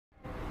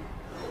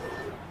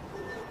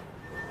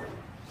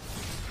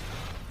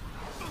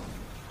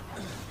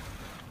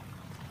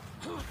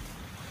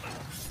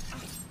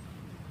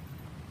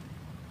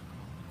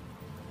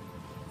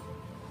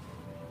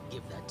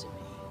give that to me.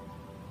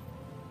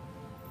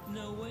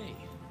 No way.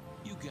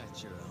 You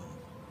got your own.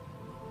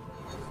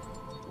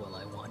 Well,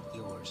 I want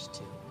yours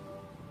too.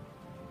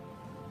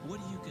 What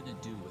are you gonna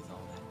do with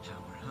all that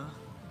power, huh?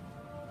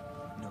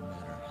 No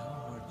matter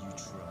how hard you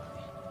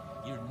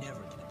try, you're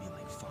never gonna be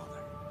like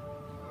Father.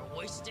 We're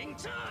wasting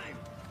time!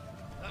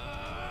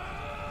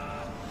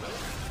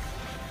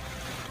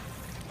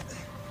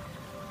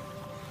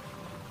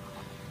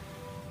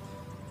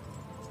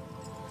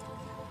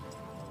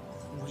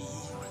 We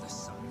are the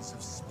sons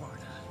of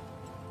Sparta.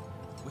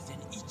 Within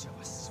each of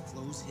us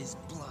flows his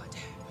blood.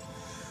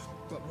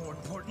 But more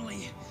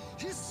importantly,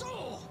 his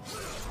soul!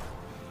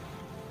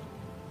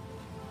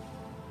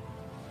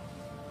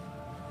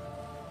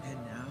 And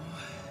now,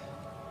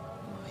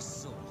 my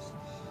soul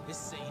is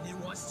saying it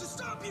wants to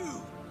stop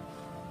you!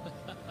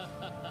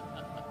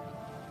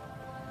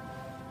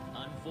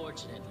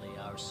 Unfortunately,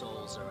 our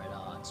souls are at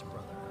odds,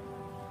 brother.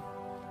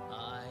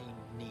 I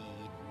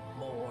need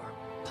more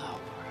power.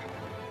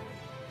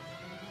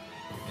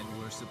 And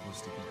we're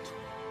supposed to be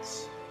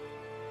twins.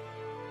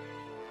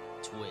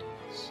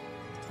 Twins.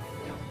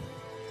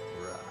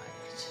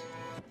 Right.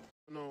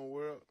 No,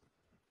 world.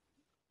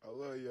 I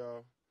love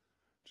y'all.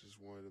 Just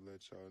wanted to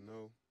let y'all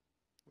know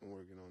I'm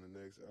working on the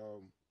next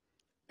album.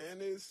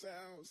 And it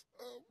sounds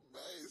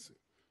amazing.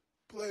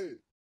 Play it.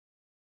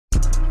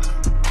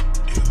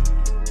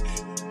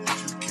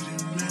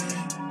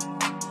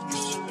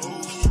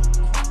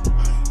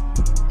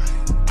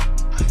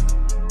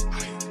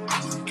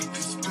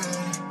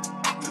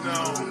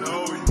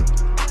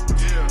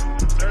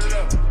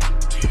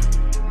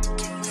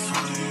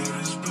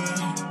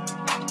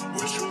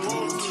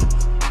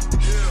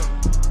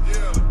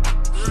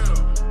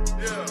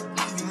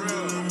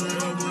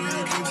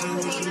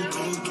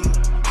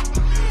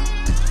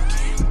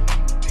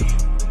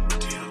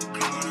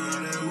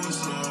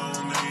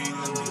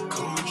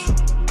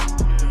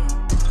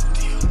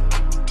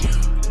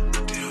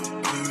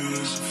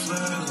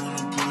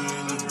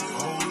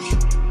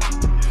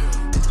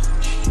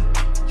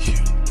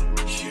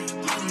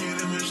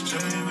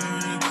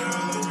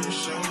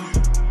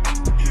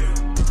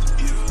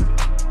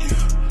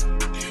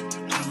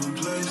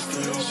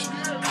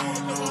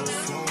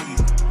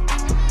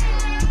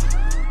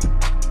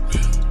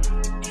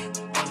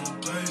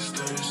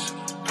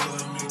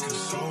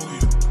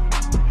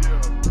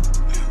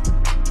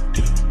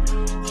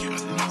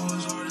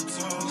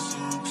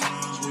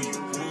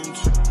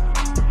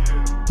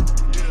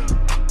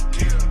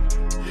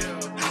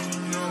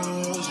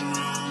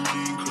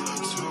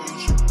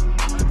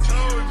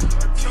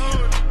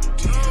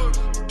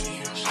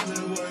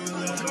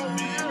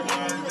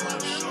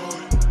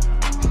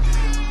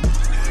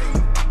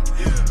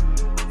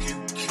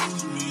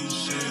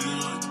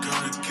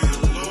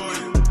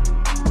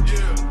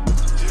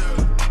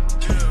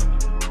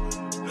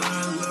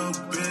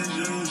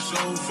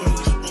 So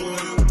focused.